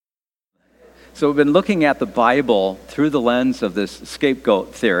So we've been looking at the Bible through the lens of this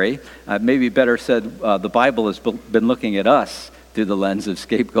scapegoat theory. Maybe better said, the Bible has been looking at us through the lens of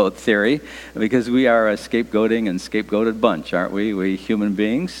scapegoat theory, because we are a scapegoating and scapegoated bunch, aren't we? We human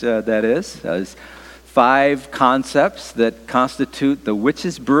beings, that is. There's 5 concepts that constitute the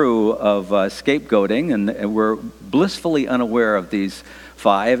witch's brew of scapegoating, and we're blissfully unaware of these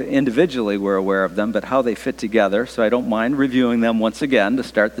 5. Individually, we're aware of them, but how they fit together. So I don't mind reviewing them once again to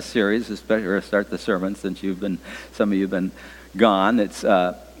start the series, especially or start the sermon, since some of you've been gone. It's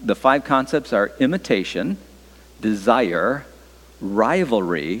the 5 concepts are imitation, desire,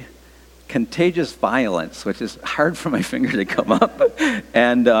 rivalry, contagious violence, which is hard for my finger to come up,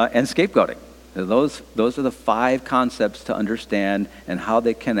 and scapegoating. Those are the 5 concepts to understand and how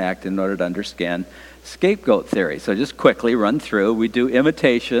they connect in order to understand scapegoat theory. So just quickly run through. We do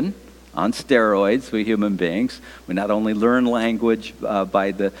imitation on steroids, we human beings. We not only learn language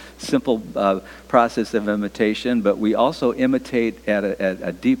by the simple process of imitation, but we also imitate at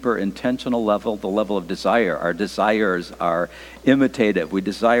a deeper intentional level, the level of desire. Our desires are imitative. We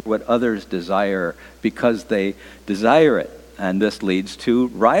desire what others desire because they desire it. And this leads to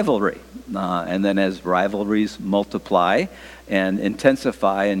rivalry. And then as rivalries multiply and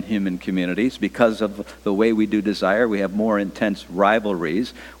intensify in human communities, because of the way we do desire, we have more intense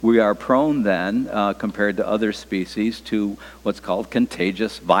rivalries. We are prone then, compared to other species, to what's called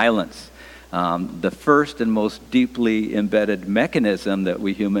contagious violence. The first and most deeply embedded mechanism that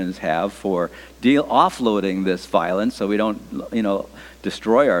we humans have for offloading this violence so we don't,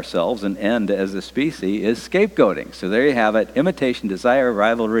 destroy ourselves and end as a species is scapegoating. So there you have it: imitation, desire,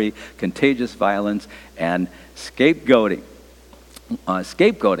 rivalry, contagious violence, and scapegoating.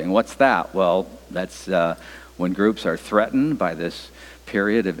 Scapegoating, what's that? Well, that's when groups are threatened by this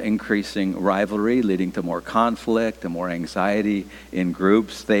period of increasing rivalry, leading to more conflict and more anxiety in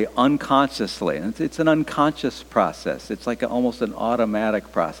groups. They unconsciously, and it's an unconscious process. It's like almost an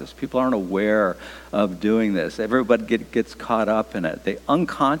automatic process. People aren't aware of doing this. Everybody gets caught up in it. They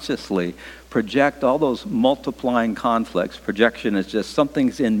unconsciously project all those multiplying conflicts. Projection is just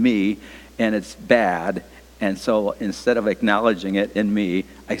something's in me and it's bad. And so instead of acknowledging it in me,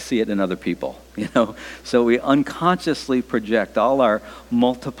 I see it in other people, So we unconsciously project all our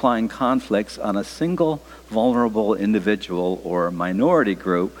multiplying conflicts on a single vulnerable individual or minority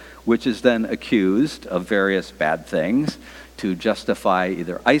group, which is then accused of various bad things to justify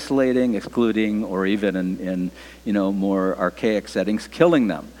either isolating, excluding, or even in more archaic settings, killing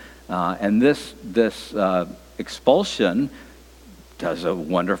them. And this expulsion does a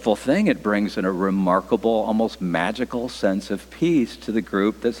wonderful thing. It brings in a remarkable, almost magical sense of peace to the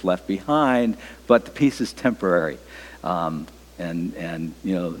group that's left behind, but the peace is temporary. As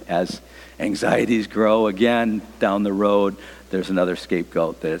anxieties grow again down the road, there's another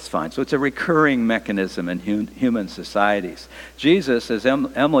scapegoat that it's fine. So it's a recurring mechanism in human societies. Jesus, as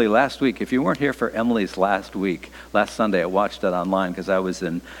Emily last week, if you weren't here for Emily's last Sunday, I watched it online because I was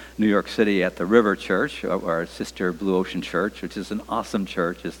in New York City at the River Church, our sister Blue Ocean Church, which is an awesome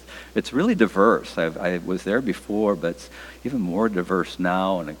church. It's really diverse. I was there before, but it's even more diverse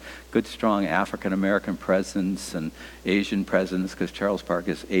now, and a good, strong African-American presence and Asian presence, because Charles Park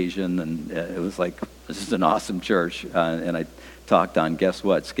is Asian, and it was like, this is an awesome church, and I talked on, guess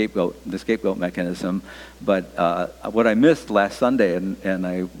what, the scapegoat mechanism. But what I missed last Sunday, and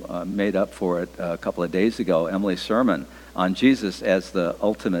I made up for it a couple of days ago, Emily's sermon on Jesus as the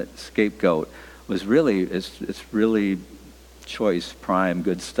ultimate scapegoat was really, it's really choice, prime,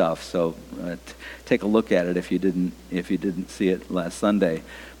 good stuff. So take a look at it if you didn't see it last Sunday.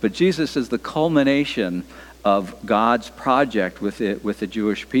 But Jesus is the culmination of God's project with the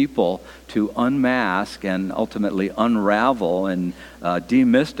Jewish people to unmask and ultimately unravel and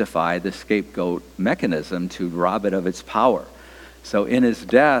demystify the scapegoat mechanism to rob it of its power. So in his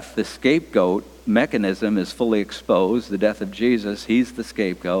death, the scapegoat mechanism is fully exposed. The death of Jesus, he's the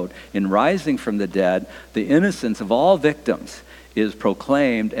scapegoat. In rising from the dead, the innocence of all victims is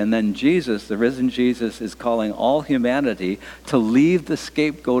proclaimed, and then Jesus, the risen Jesus, is calling all humanity to leave the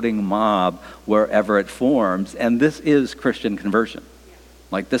scapegoating mob wherever it forms, and this is Christian conversion.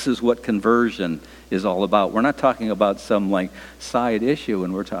 Like, this is what conversion is all about. We're not talking about some side issue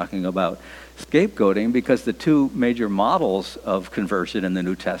when we're talking about scapegoating, because the 2 major models of conversion in the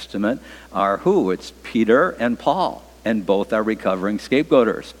New Testament are who? It's Peter and Paul. And both are recovering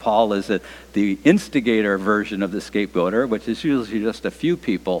scapegoaters. Paul is the instigator version of the scapegoater, which is usually just a few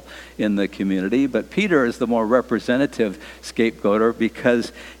people in the community. But Peter is the more representative scapegoater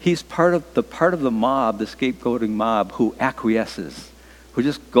because he's part of the mob, the scapegoating mob, who acquiesces who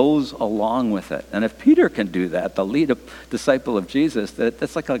just goes along with it. And if Peter can do that, the lead disciple of Jesus,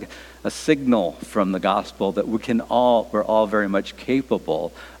 that's like a signal from the gospel that we're all very much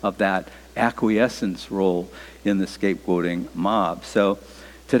capable of that acquiescence role in the scapegoating mob. So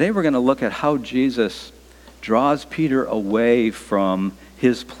today we're going to look at how Jesus draws Peter away from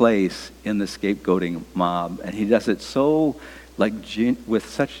his place in the scapegoating mob, and he does it so with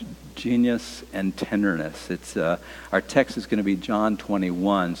such genius and tenderness. It's our text is going to be John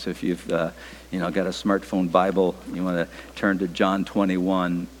 21. So if you've got a smartphone Bible, you want to turn to John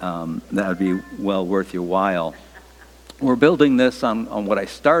 21. That would be well worth your while. We're building this on what I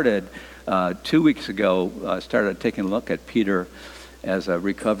started 2 weeks ago. I started taking a look at Peter as a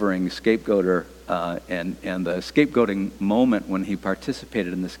recovering scapegoater and the scapegoating moment when he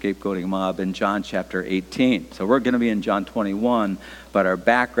participated in the scapegoating mob in John chapter 18. So we're going to be in John 21, but our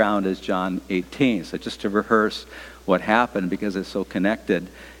background is John 18. So just to rehearse what happened, because it's so connected,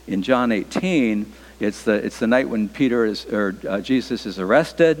 in John 18, it's the night when Jesus is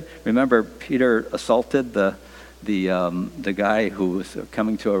arrested. Remember, Peter assaulted the guy who was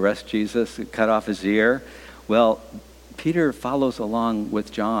coming to arrest Jesus, cut off his ear. Well, Peter follows along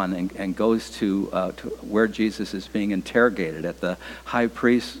with John and goes to where Jesus is being interrogated at the high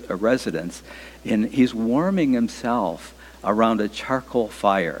priest's residence. And he's warming himself around a charcoal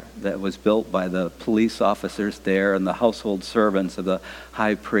fire that was built by the police officers there and the household servants of the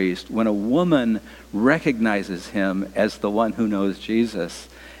high priest, when a woman recognizes him as the one who knows Jesus.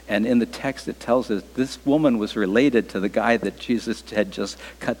 And in the text it tells us this woman was related to the guy that Jesus had just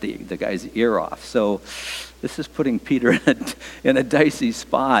cut the guy's ear off. So this is putting Peter in a dicey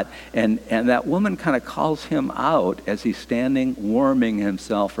spot. And that woman kind of calls him out as he's standing warming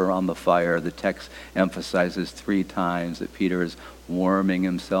himself around the fire. The text emphasizes 3 times that Peter is warming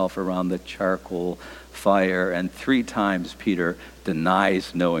himself around the charcoal fire. And 3 times Peter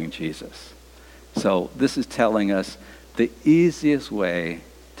denies knowing Jesus. So this is telling us the easiest way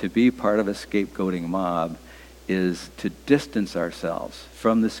to be part of a scapegoating mob is to distance ourselves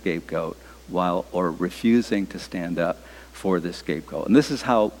from the scapegoat or refusing to stand up for the scapegoat. And this is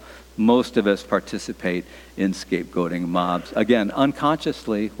how most of us participate in scapegoating mobs. Again,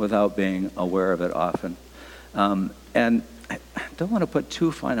 unconsciously, without being aware of it often. And I don't want to put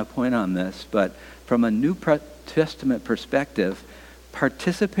too fine a point on this, but from a New Testament perspective,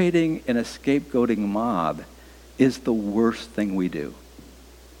 participating in a scapegoating mob is the worst thing we do.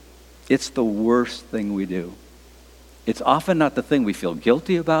 It's the worst thing we do. It's often not the thing we feel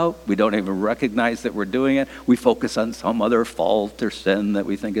guilty about. We don't even recognize that we're doing it. We focus on some other fault or sin that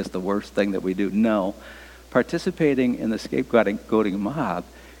we think is the worst thing that we do. No. Participating in the scapegoating mob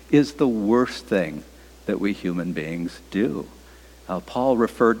is the worst thing that we human beings do. Paul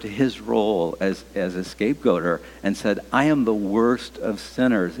referred to his role as a scapegoater and said, I am the worst of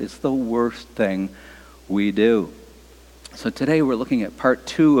sinners. It's the worst thing we do. So today we're looking at part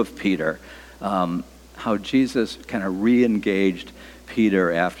 2 of Peter, how Jesus kind of re-engaged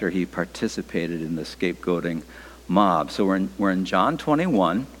Peter after he participated in the scapegoating mob. So we're in John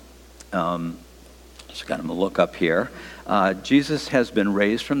 21. Just got him to look up here. Jesus has been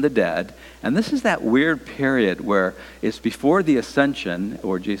raised from the dead, and this is that weird period where it's before the ascension,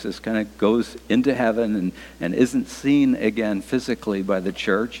 where Jesus kind of goes into heaven and isn't seen again physically by the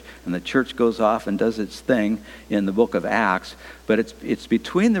church, and the church goes off and does its thing in the book of Acts. But it's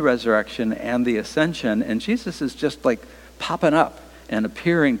between the resurrection and the ascension, and Jesus is just like popping up and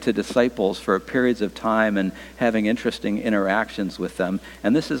appearing to disciples for periods of time and having interesting interactions with them.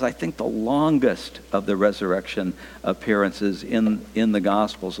 And this is, I think, the longest of the resurrection appearances in the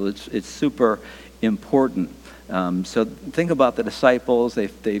Gospel. So it's super important. So think about the disciples.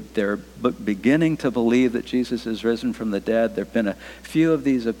 They're beginning to believe that Jesus is risen from the dead. There have been a few of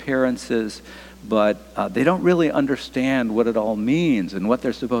these appearances, but they don't really understand what it all means and what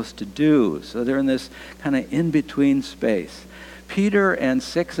they're supposed to do. So they're in this kind of in-between space. Peter and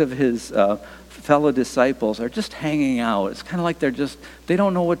 6 of his fellow disciples are just hanging out. It's kind of like they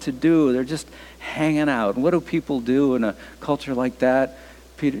don't know what to do. They're just hanging out. And what do people do in a culture like that?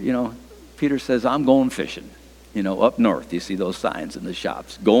 Peter says, I'm going fishing. Up north, you see those signs in the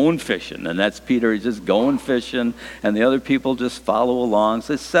shops, going fishing. And that's Peter, he's just going fishing. And the other people just follow along. So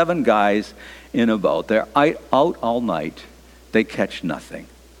there's 7 guys in a boat. They're out all night. They catch nothing.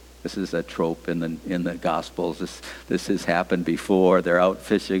 This is a trope in the Gospels. This has happened before. They're out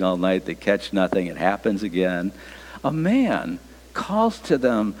fishing all night. They catch nothing. It happens again. A man calls to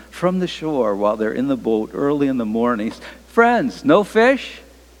them from the shore while they're in the boat early in the morning. Friends, no fish?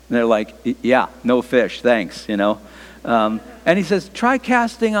 And they're like, yeah, no fish, thanks, And he says, try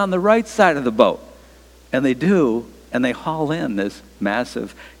casting on the right side of the boat. And they do, and they haul in this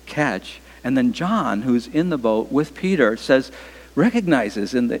massive catch. And then John, who's in the boat with Peter,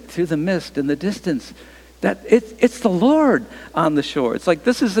 recognizes through the mist in the distance that it's the Lord on the shore. It's like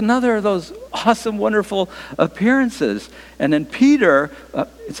this is another of those awesome, wonderful appearances. And then Peter,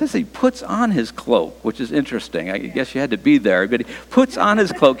 it says he puts on his cloak, which is interesting. I guess you had to be there, but he puts on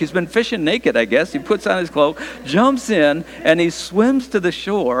his cloak. He's been fishing naked, I guess. He puts on his cloak, jumps in, and he swims to the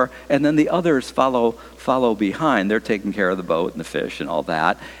shore, and then the others follow behind. They're taking care of the boat and the fish and all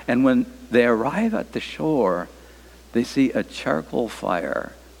that. And when they arrive at the shore, they see a charcoal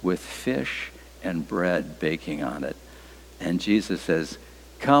fire with fish and bread baking on it. And Jesus says,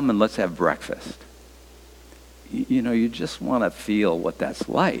 come and let's have breakfast. You know, you just want to feel what that's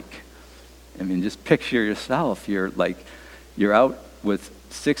like. I mean, just picture yourself. You're out with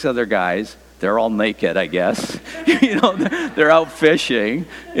 6 other guys. They're all naked, I guess. You know, they're out fishing.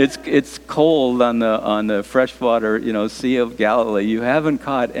 It's cold on the freshwater, Sea of Galilee. You haven't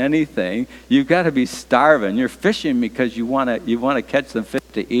caught anything. You've got to be starving. You're fishing because you want to catch some fish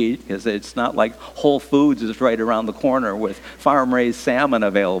to eat, because it's not like Whole Foods is right around the corner with farm-raised salmon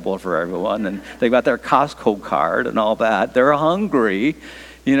available for everyone, and they've got their Costco card and all that. They're hungry.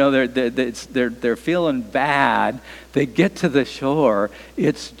 You know, they're feeling bad. They get to the shore.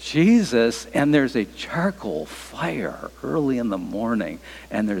 It's Jesus, and there's a charcoal fire early in the morning,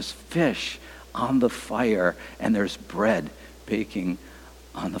 and there's fish on the fire, and there's bread baking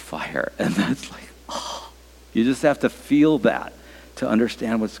on the fire. And that's like, you just have to feel that to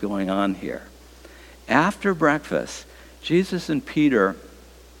understand what's going on here. After breakfast, Jesus and Peter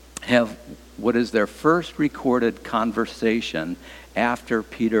have what is their first recorded conversation after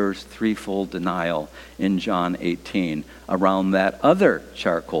Peter's threefold denial in John 18 around that other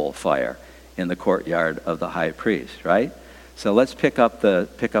charcoal fire in the courtyard of the high priest, right? So let's pick up the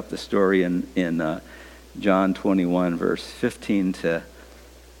story in John 21, verse 15 to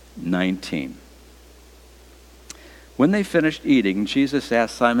 19. When they finished eating, Jesus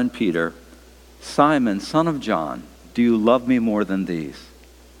asked Simon Peter, Simon, son of John, do you love me more than these?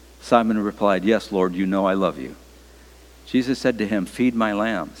 Simon replied, yes, Lord, you know I love you. Jesus said to him, feed my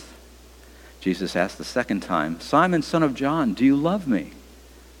lambs. Jesus asked the second time, Simon, son of John, do you love me?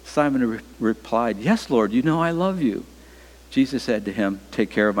 Simon replied, yes, Lord, you know I love you. Jesus said to him, take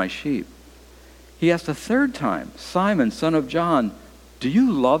care of my sheep. He asked a third time, Simon, son of John, do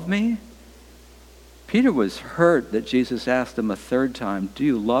you love me? Peter was hurt that Jesus asked him a third time, do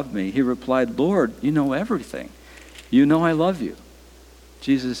you love me? He replied, Lord, you know everything. You know I love you.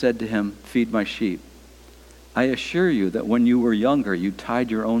 Jesus said to him, feed my sheep. I assure you that when you were younger, you tied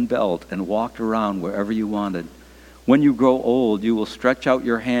your own belt and walked around wherever you wanted. When you grow old, you will stretch out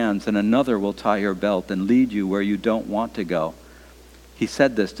your hands and another will tie your belt and lead you where you don't want to go. He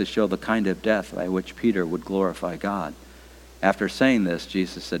said this to show the kind of death by which Peter would glorify God. After saying this,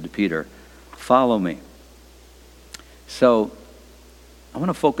 Jesus said to Peter, follow me. So I want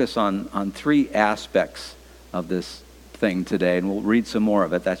to focus on 3 aspects of this thing today, and we'll read some more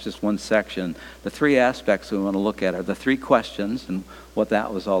of it. That's just one section. The 3 aspects we want to look at are the 3 questions and what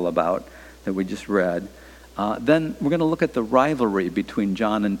that was all about that we just read. Then we're going to look at the rivalry between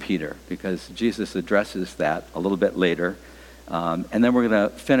John and Peter, because Jesus addresses that a little bit later. And then we're going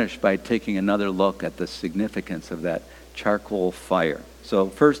to finish by taking another look at the significance of that charcoal fire. So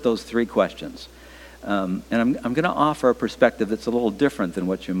first, those 3 questions. And I'm going to offer a perspective that's a little different than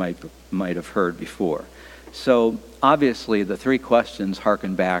what you might have heard before. So obviously, the 3 questions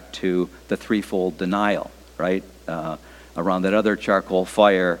harken back to the threefold denial, right? Around that other charcoal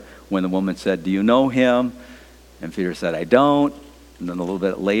fire when the woman said, do you know him? And Peter said, I don't. And then a little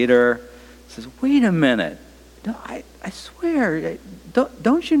bit later, he says, wait a minute. No, I swear,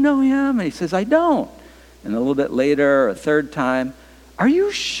 don't you know him? And he says, I don't. And a little bit later, a third time, are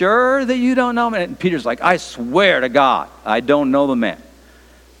you sure that you don't know him? And Peter's like, I swear to God, I don't know the man.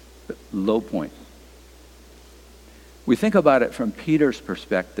 Low point. We think about it from Peter's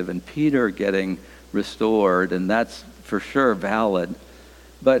perspective and Peter getting restored, and that's for sure valid.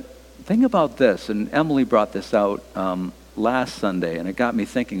 But think about this, and Emily brought this out last Sunday, and it got me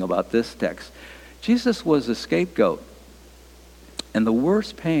thinking about this text. Jesus was a scapegoat, and the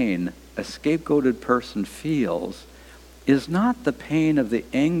worst pain a scapegoated person feels is not the pain of the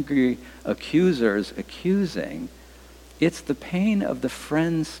angry accusers accusing. It's the pain of the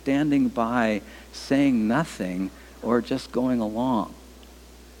friends standing by saying nothing or just going along.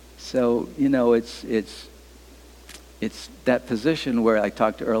 So, it's it's that position where I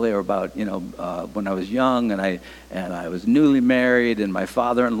talked earlier about, when I was young and I was newly married, and my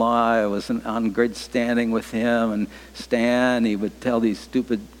father-in-law, I was on good standing with him, and Stan, he would tell these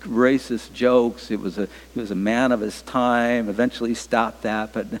stupid racist jokes. He was a man of his time. Eventually he stopped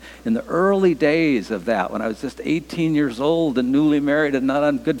that, but in the early days of that, when I was just 18 years old and newly married and not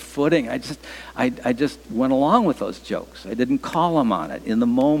on good footing, I just went along with those jokes. I didn't call him on it in the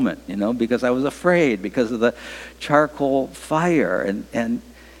moment, because I was afraid because of the charcoal fire, and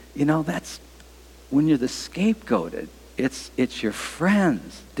that's when you're the scapegoated. It's your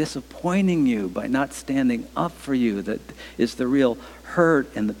friends disappointing you by not standing up for you that is the real hurt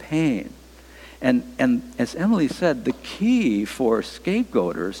and the pain. And as Emily said, the key for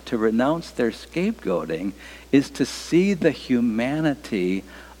scapegoaters to renounce their scapegoating is to see the humanity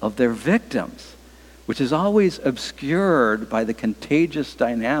of their victims, which is always obscured by the contagious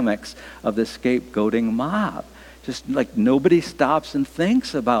dynamics of the scapegoating mob. Just like nobody stops and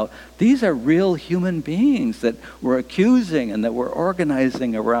thinks about, these are real human beings that we're accusing and that we're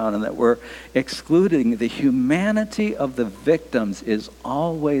organizing around and that we're excluding. The humanity of the victims is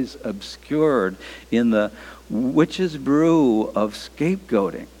always obscured in the witch's brew of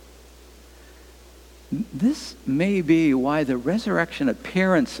scapegoating. This may be why the resurrection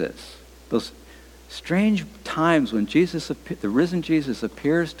appearances, those strange times when the risen Jesus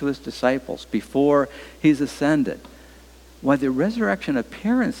appears to his disciples before he's ascended, why the resurrection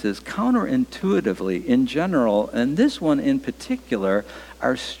appearances counterintuitively in general, and this one in particular,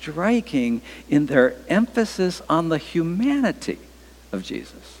 are striking in their emphasis on the humanity of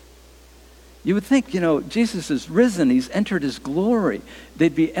Jesus. You would think, Jesus is risen, he's entered his glory.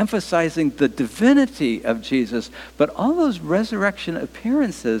 They'd be emphasizing the divinity of Jesus, but all those resurrection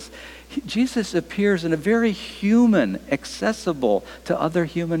appearances, Jesus appears in a very human, accessible to other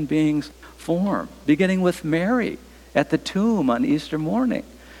human beings form, beginning with Mary at the tomb on Easter morning.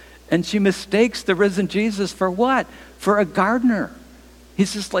 And she mistakes the risen Jesus for what? For a gardener.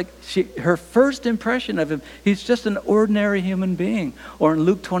 He's just like, her first impression of him, he's just an ordinary human being. Or in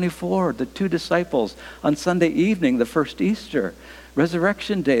Luke 24, the two disciples on Sunday evening, the first Easter,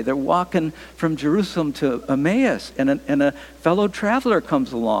 Resurrection Day, they're walking from Jerusalem to Emmaus, and a fellow traveler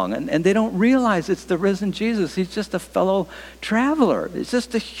comes along, and they don't realize it's the risen Jesus. He's just a fellow traveler. It's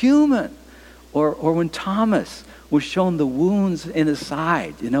just a human. Or when Thomas was shown the wounds in his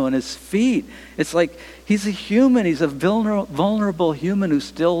side, in his feet. It's like he's a human. He's a vulnerable human who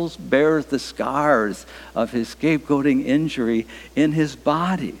still bears the scars of his scapegoating injury in his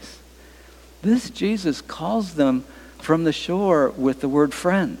bodies. This Jesus calls them from the shore with the word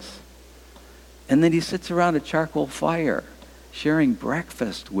friends. And then he sits around a charcoal fire, sharing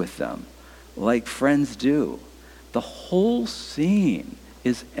breakfast with them like friends do. The whole scene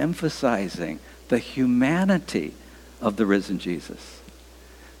is emphasizing the humanity of the risen Jesus.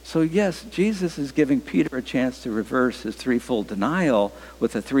 So yes, Jesus is giving Peter a chance to reverse his threefold denial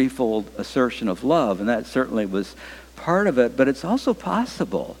with a threefold assertion of love, and that certainly was part of it, but it's also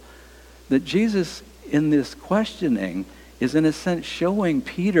possible that Jesus, in this questioning, is in a sense showing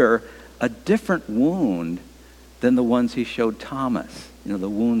Peter a different wound than the ones he showed Thomas. The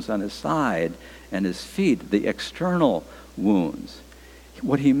wounds on his side and his feet, the external wounds.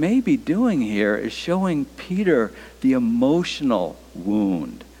 What he may be doing here is showing Peter the emotional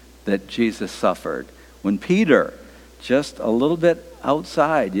wound that Jesus suffered. When Peter, just a little bit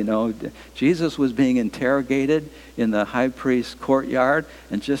outside, Jesus was being interrogated in the high priest's courtyard,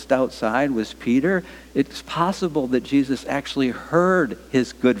 and just outside was Peter. It's possible that Jesus actually heard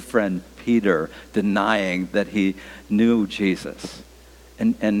his good friend Peter denying that he knew Jesus.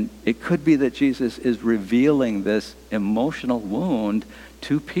 And it could be that Jesus is revealing this emotional wound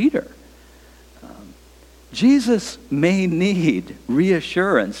to Peter. Jesus may need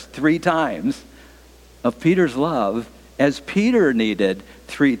reassurance 3 times of Peter's love, as Peter needed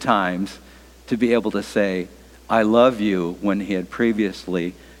 3 times to be able to say, I love you, when he had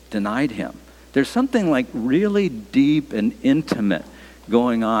previously denied him. There's something like really deep and intimate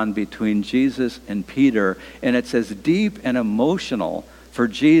going on between Jesus and Peter, and it's as deep and emotional for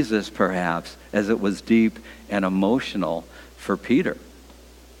Jesus, perhaps, as it was deep and emotional for Peter.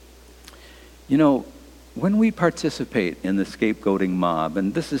 When we participate in the scapegoating mob,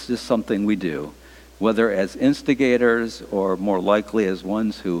 and this is just something we do, whether as instigators or more likely as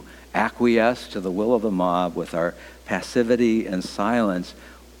ones who acquiesce to the will of the mob with our passivity and silence,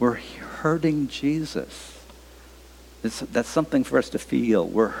 we're hurting Jesus. That's something for us to feel.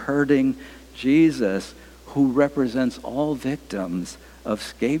 We're hurting Jesus, who represents all victims of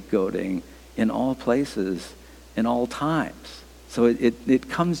scapegoating in all places, in all times. So it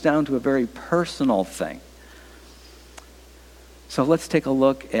comes down to a very personal thing. So let's take a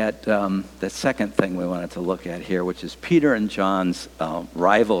look at the second thing we wanted to look at here, which is Peter and John's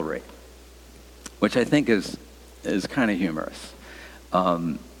rivalry, which I think is kind of humorous.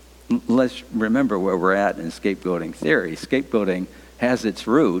 Let's remember where we're at in scapegoating theory. Scapegoating has its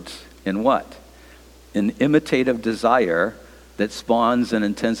roots in what? In imitative desire that spawns and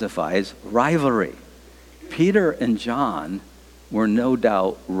intensifies rivalry. Peter and John were no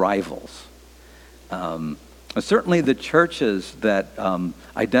doubt rivals. Certainly the churches that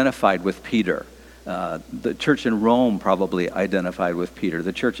identified with Peter, the church in Rome probably identified with Peter.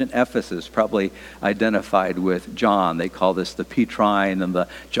 The church in Ephesus probably identified with John. They call this the Petrine and the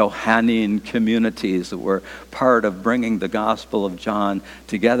Johannine communities that were part of bringing the Gospel of John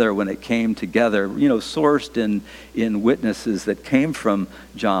together when it came together, sourced in witnesses that came from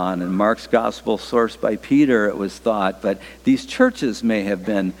John, and Mark's Gospel sourced by Peter, it was thought. But these churches may have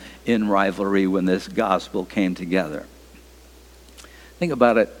been in rivalry when this Gospel came together. Think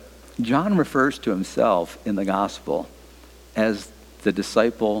about it. John refers to himself in the gospel as the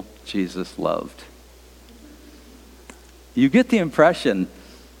disciple Jesus loved. You get the impression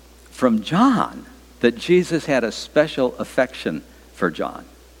from John that Jesus had a special affection for John.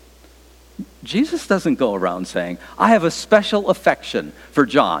 Jesus doesn't go around saying, I have a special affection for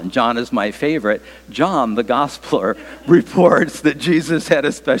John. John is my favorite. John, the gospeler, reports that Jesus had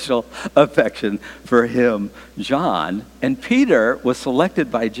a special affection for him, John. And Peter was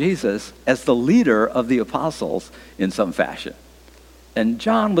selected by Jesus as the leader of the apostles in some fashion. And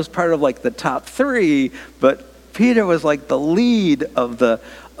John was part of like the top three, but Peter was like the lead of the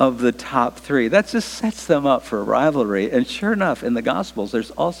top three. That just sets them up for a rivalry. And sure enough, in the Gospels,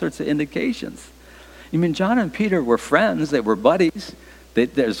 there's all sorts of indications. You mean John and Peter were friends. They were buddies.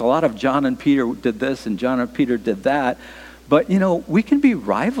 There's a lot of John and Peter did this and John and Peter did that. But, we can be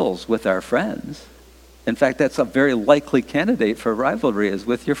rivals with our friends. In fact, that's a very likely candidate for rivalry is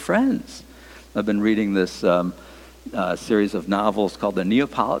with your friends. I've been reading this series of novels called the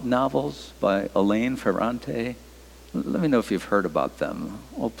Neapolitan novels by Elaine Ferrante. Let me know if you've heard about them.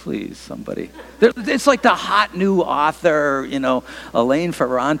 Oh, please, somebody. It's like the hot new author, Elaine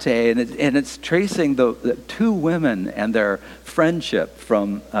Ferrante, and it's tracing the two women and their friendship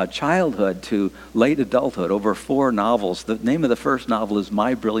from childhood to late adulthood over 4 novels. The name of the first novel is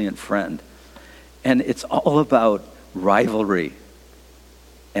My Brilliant Friend. And it's all about rivalry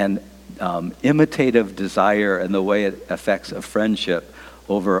and imitative desire and the way it affects a friendship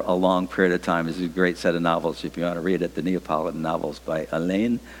over a long period of time. This is a great set of novels if you want to read it, the Neapolitan novels by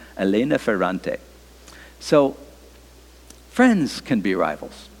Elena Ferrante. So, friends can be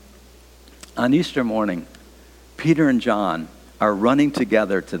rivals. On Easter morning, Peter and John are running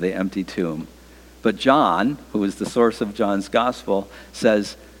together to the empty tomb. But John, who is the source of John's gospel,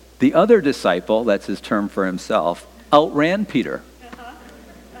 says the other disciple, that's his term for himself, outran Peter.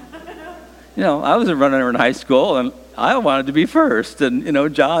 I was a runner in high school, and I wanted to be first.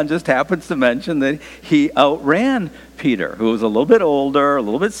 And, John just happens to mention that he outran Peter, who was a little bit older, a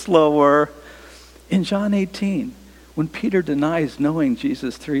little bit slower. In John 18, when Peter denies knowing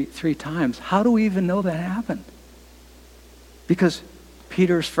Jesus three times, how do we even know that happened? Because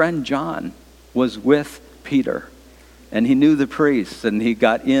Peter's friend John was with Peter, and he knew the priests, and he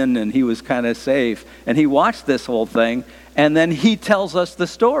got in, and he was kind of safe. And he watched this whole thing, and then he tells us the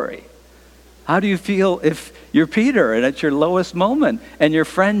story. How do you feel if you're Peter and at your lowest moment and your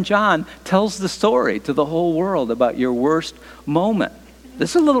friend John tells the story to the whole world about your worst moment?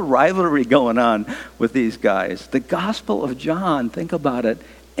 There's a little rivalry going on with these guys. The Gospel of John, think about it,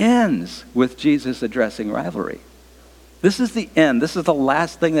 ends with Jesus addressing rivalry. This is the end. This is the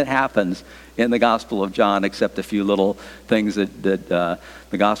last thing that happens in the Gospel of John, except a few little things that the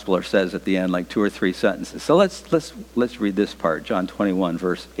Gospeler says at the end, like 2 or 3 sentences. So let's read this part, John 21,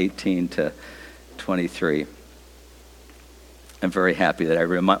 verse 18 to 23. I'm very happy that I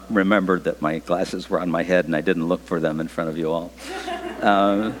remembered that my glasses were on my head and I didn't look for them in front of you all.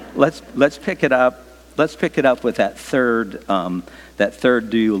 Let's pick it up. Let's pick it up with that third,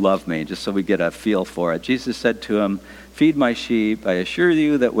 do you love me, just so we get a feel for it. Jesus said to him, feed my sheep. I assure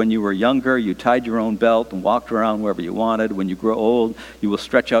you that when you were younger, you tied your own belt and walked around wherever you wanted. When you grow old, you will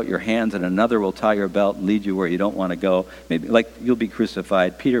stretch out your hands and another will tie your belt and lead you where you don't want to go. Maybe like you'll be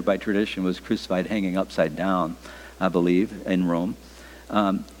crucified. Peter, by tradition, was crucified hanging upside down, I believe, in Rome.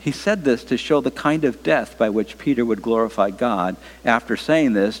 He said this to show the kind of death by which Peter would glorify God. After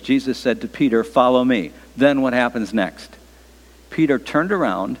saying this, Jesus said to Peter, follow me. Then what happens next? Peter turned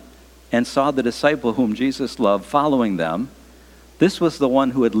around and saw the disciple whom Jesus loved following them. This was the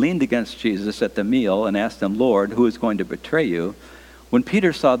one who had leaned against Jesus at the meal and asked him, Lord, who is going to betray you? When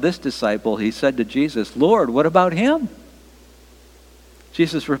Peter saw this disciple, he said to Jesus, Lord, what about him?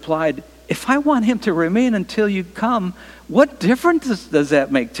 Jesus replied, if I want him to remain until you come, what difference does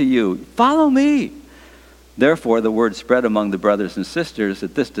that make to you? Follow me. Therefore, the word spread among the brothers and sisters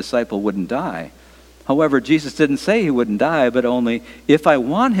that this disciple wouldn't die. However, Jesus didn't say he wouldn't die, but only, if I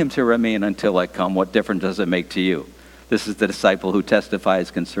want him to remain until I come, what difference does it make to you? This is the disciple who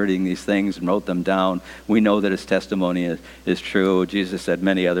testifies concerning these things and wrote them down. We know that his testimony is true. Jesus said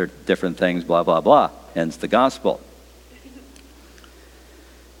many other different things, blah, blah, blah. Ends the gospel.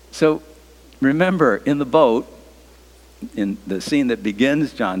 So remember, in the boat, in the scene that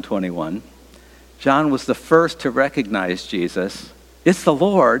begins John 21, John was the first to recognize Jesus. It's the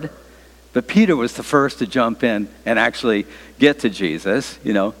Lord. But Peter was the first to jump in and actually get to Jesus,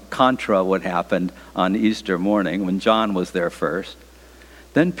 contra what happened on Easter morning when John was there first.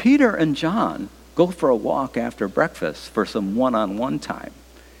 Then Peter and John go for a walk after breakfast for some one-on-one time.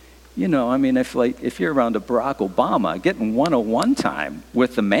 If you're around a Barack Obama, getting one-on-one time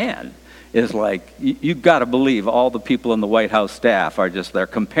with the man is like, you've got to believe all the people in the White House staff are just there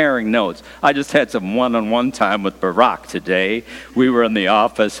comparing notes. I just had some one-on-one time with Barack today. We were in the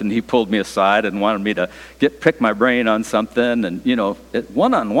office, and he pulled me aside and wanted me to pick my brain on something. And,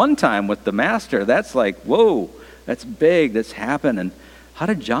 one-on-one time with the master, that's like, whoa, that's big, that's happening. How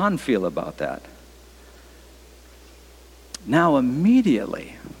did John feel about that? Now,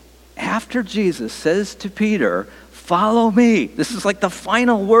 immediately, after Jesus says to Peter, follow me. This is like the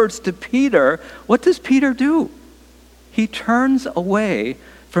final words to Peter. What does Peter do? He turns away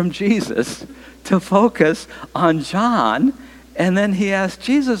from Jesus to focus on John, and then he asks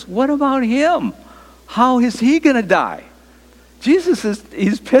Jesus, what about him? How is he going to die?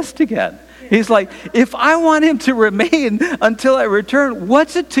 He's pissed again. He's like, if I want him to remain until I return,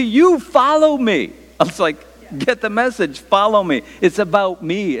 what's it to you? Follow me. I was like, get the message, follow me. It's about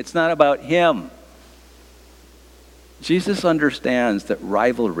me. It's not about him. Jesus understands that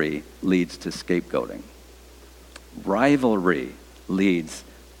rivalry leads to scapegoating. Rivalry leads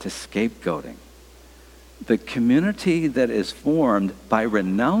to scapegoating. The community that is formed by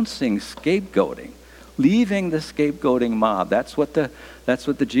renouncing scapegoating, leaving the scapegoating mob, that's what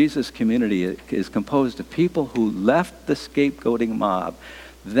the Jesus community is composed of, people who left the scapegoating mob.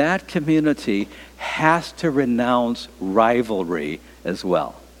 That community has to renounce rivalry as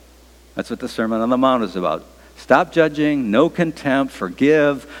well. That's what the Sermon on the Mount is about. Stop judging, no contempt,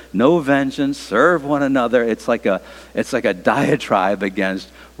 forgive, no vengeance, serve one another. It's like a diatribe against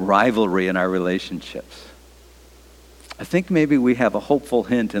rivalry in our relationships. I think maybe we have a hopeful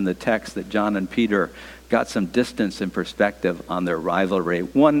hint in the text that John and Peter got some distance and perspective on their rivalry.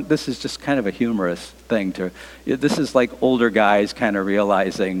 One, this is just kind of a humorous thing. This is like older guys kind of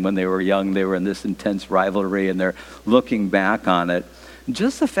realizing when they were young they were in this intense rivalry, and they're looking back on it.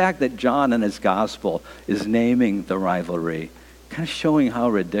 Just the fact that John in his gospel is naming the rivalry, kind of showing how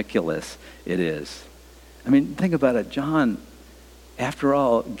ridiculous it is. I mean, think about it. John, after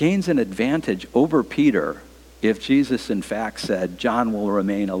all, gains an advantage over Peter if Jesus in fact said, John will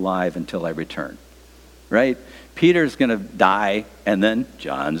remain alive until I return. Right? Peter's going to die, and then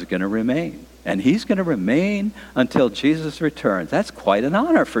John's going to remain. And he's going to remain until Jesus returns. That's quite an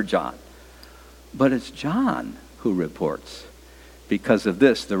honor for John. But it's John who reports. Because of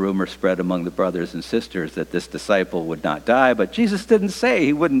this, the rumor spread among the brothers and sisters that this disciple would not die. But Jesus didn't say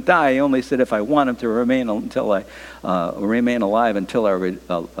he wouldn't die. He only said, if I want him to remain alive until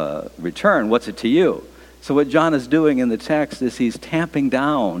I return, what's it to you? So what John is doing in the text is he's tamping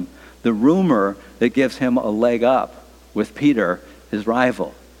down the rumor that gives him a leg up with Peter, his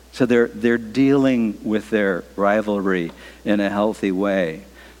rival. So they're dealing with their rivalry in a healthy way.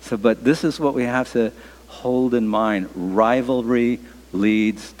 But this is what we have to hold in mind. Rivalry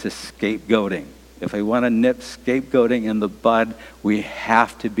leads to scapegoating. If we want to nip scapegoating in the bud, we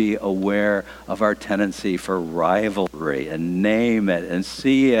have to be aware of our tendency for rivalry and name it and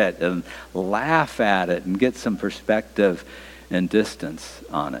see it and laugh at it and get some perspective and distance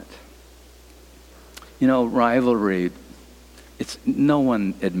on it. Rivalry, no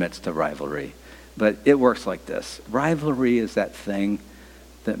one admits to rivalry, but it works like this. Rivalry is that thing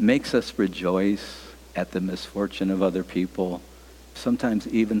that makes us rejoice at the misfortune of other people, sometimes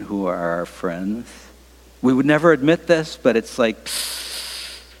even who are our friends. We would never admit this, but it's like,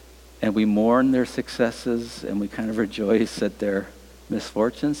 and we mourn their successes, and we kind of rejoice at their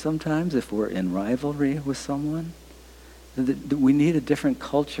misfortunes sometimes if we're in rivalry with someone. We need a different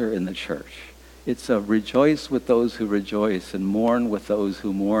culture in the church. It's a rejoice with those who rejoice and mourn with those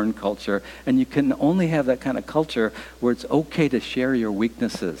who mourn culture. And you can only have that kind of culture where it's okay to share your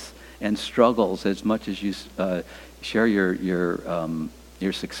weaknesses and struggles as much as you share your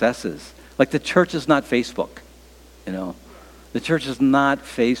successes. Like the church is not Facebook, The church is not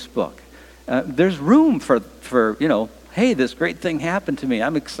Facebook. There's room for hey, this great thing happened to me.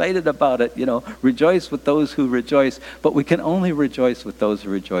 I'm excited about it. Rejoice with those who rejoice. But we can only rejoice with those who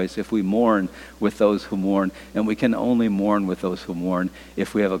rejoice if we mourn with those who mourn. And we can only mourn with those who mourn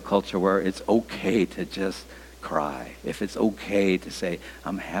if we have a culture where it's okay to just cry. If it's okay to say,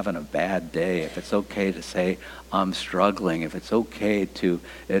 I'm having a bad day. If it's okay to say, I'm struggling. If it's okay to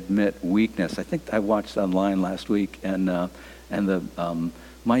admit weakness. I think I watched online last week, and the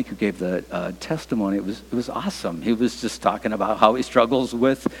Mike, who gave the testimony, it was awesome. He was just talking about how he struggles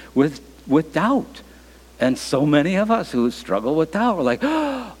with doubt. And so many of us who struggle with doubt, we're like,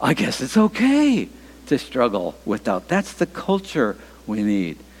 oh, I guess it's okay to struggle with doubt. That's the culture we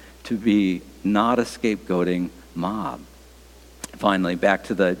need, to be not a scapegoating mob. Finally, back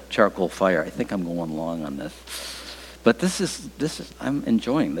to the charcoal fire. I think I'm going long on this. But this is I'm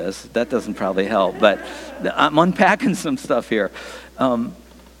enjoying this. That doesn't probably help, but I'm unpacking some stuff here.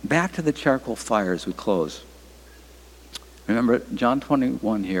 Back to the charcoal fire as we close. Remember, John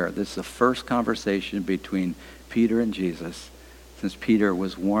 21 here, this is the first conversation between Peter and Jesus, since Peter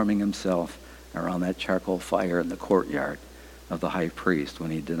was warming himself around that charcoal fire in the courtyard of the high priest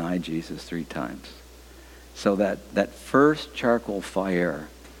when he denied Jesus 3 times. So that first charcoal fire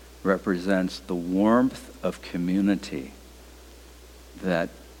represents the warmth of community that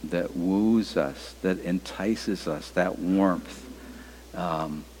woos us, that entices us, that warmth.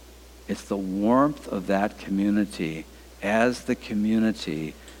 It's the warmth of that community as the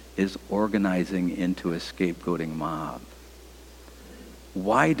community is organizing into a scapegoating mob.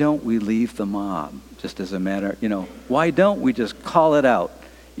 Why don't we leave the mob? Just as a matter, why don't we just call it out?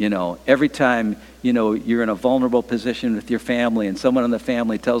 Every time, you're in a vulnerable position with your family and someone in the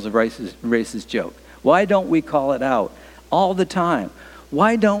family tells a racist joke. Why don't we call it out all the time?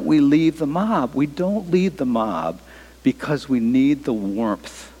 Why don't we leave the mob? We don't leave the mob because we need the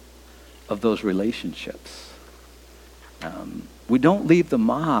warmth of those relationships. We don't leave the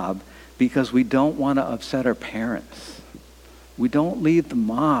mob because we don't want to upset our parents. We don't leave the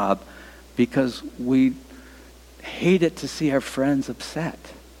mob because we hate it to see our friends upset.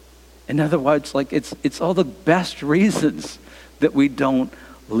 In other words, it's all the best reasons that we don't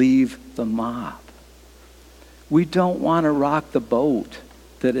leave the mob. We don't want to rock the boat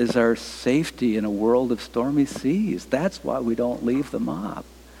that is our safety in a world of stormy seas. That's why we don't leave the mob.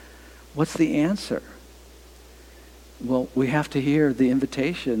 What's the answer? Well, we have to hear the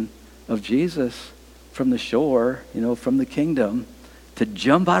invitation of Jesus from the shore, from the kingdom, to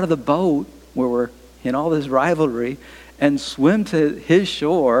jump out of the boat where we're in all this rivalry and swim to his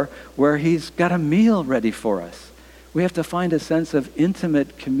shore where he's got a meal ready for us. We have to find a sense of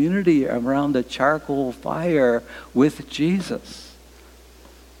intimate community around a charcoal fire with Jesus.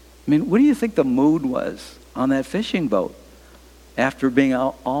 What do you think the mood was on that fishing boat after being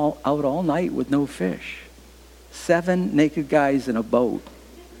out all night with no fish? 7 naked guys in a boat.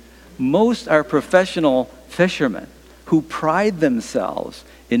 Most are professional fishermen who pride themselves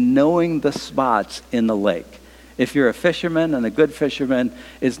in knowing the spots in the lake. If you're a fisherman and a good fisherman,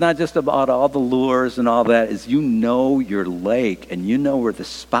 it's not just about all the lures and all that. It's you know your lake and you know where the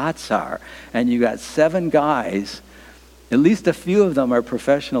spots are. And you got 7 guys, at least a few of them are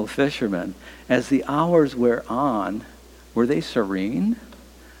professional fishermen. As the hours wear on, were they serene?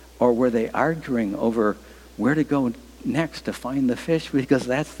 Or were they arguing over where to go next to find the fish? Because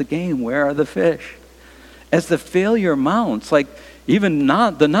that's the game. Where are the fish? As the failure mounts, even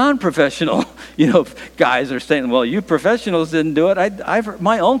the non-professional, guys are saying, well, you professionals didn't do it. I've heard,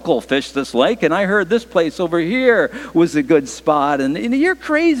 my uncle fished this lake, and I heard this place over here was a good spot. And you're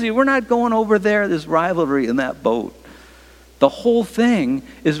crazy. We're not going over there. There's rivalry in that boat. The whole thing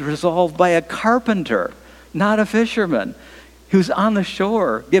is resolved by a carpenter, not a fisherman, who's on the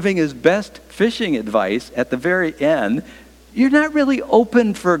shore giving his best fishing advice at the very end. You're not really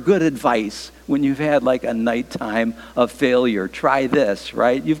open for good advice when you've had a nighttime of failure. Try this,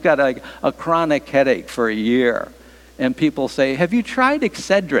 right? You've got a chronic headache for a year. And people say, have you tried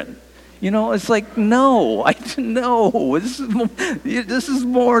Excedrin? It's no, no. This is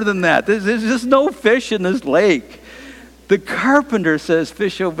more than that. There's just no fish in this lake. The carpenter says,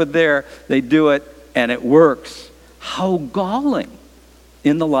 fish over there. They do it, and it works. How galling.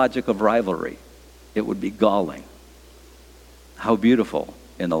 In the logic of rivalry, it would be galling. How beautiful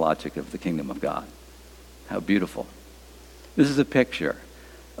in the logic of the kingdom of God. How beautiful. This is a picture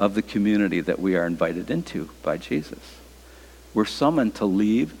of the community that we are invited into by Jesus. We're summoned to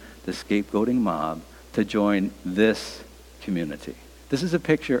leave the scapegoating mob to join this community. This is a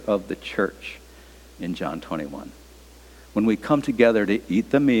picture of the church in John 21. When we come together to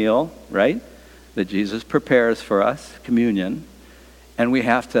eat the meal, right? that Jesus prepares for us, communion, and we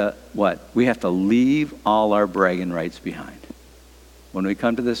have to, what? We have to leave all our bragging rights behind. When we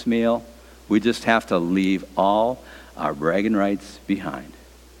come to this meal, we just have to leave all our bragging rights behind.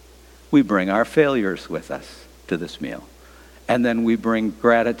 We bring our failures with us to this meal. And then we bring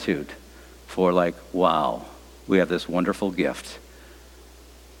gratitude for wow, we have this wonderful gift.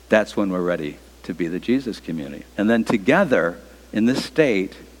 That's when we're ready to be the Jesus community. And then together, in this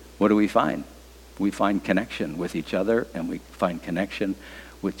state, what do we find? We find connection with each other, and we find connection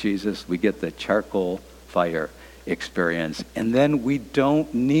with Jesus. We get the charcoal fire experience. And then we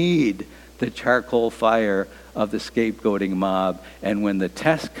don't need the charcoal fire of the scapegoating mob. And when the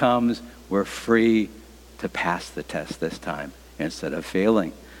test comes, we're free to pass the test this time instead of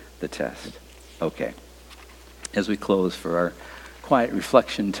failing the test. Okay. As we close for our quiet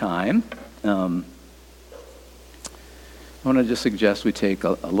reflection time, I want to just suggest we take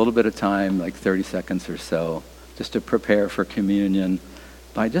a little bit of time, like 30 seconds or so, just to prepare for communion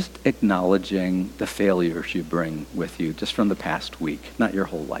by just acknowledging the failures you bring with you just from the past week, not your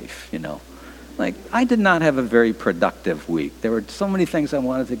whole life, I did not have a very productive week. There were so many things I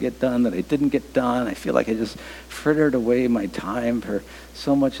wanted to get done that I didn't get done. I feel like I just frittered away my time for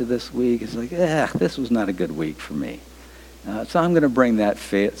so much of this week. It's this was not a good week for me. So I'm going to bring that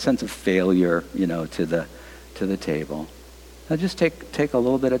sense of failure, to the table. Now just take a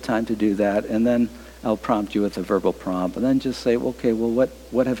little bit of time to do that, and then I'll prompt you with a verbal prompt, and then just say, okay, well,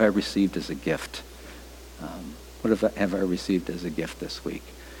 what have I received as a gift? What have I received as a gift this week?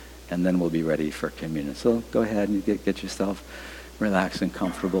 And then we'll be ready for communion. So go ahead and get yourself relaxed and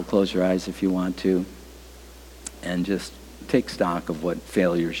comfortable. Close your eyes if you want to, and just take stock of what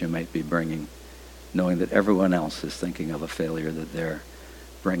failures you might be bringing, knowing that everyone else is thinking of a failure that they're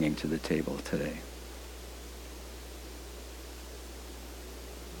bringing to the table today.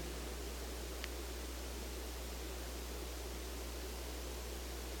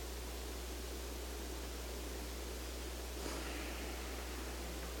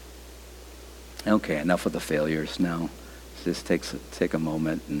 Okay, enough of the failures now. Just take a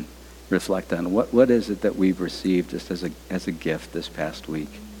moment and reflect on what is it that we've received just as a gift this past week.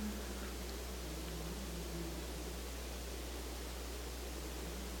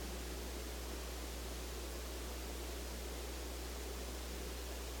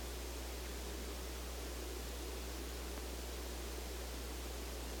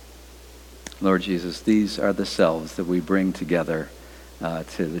 Lord Jesus, these are the selves that we bring together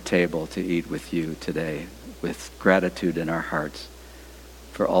to the table to eat with you today, with gratitude in our hearts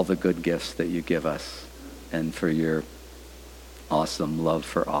for all the good gifts that you give us and for your awesome love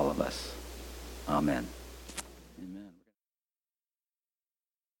for all of us. Amen.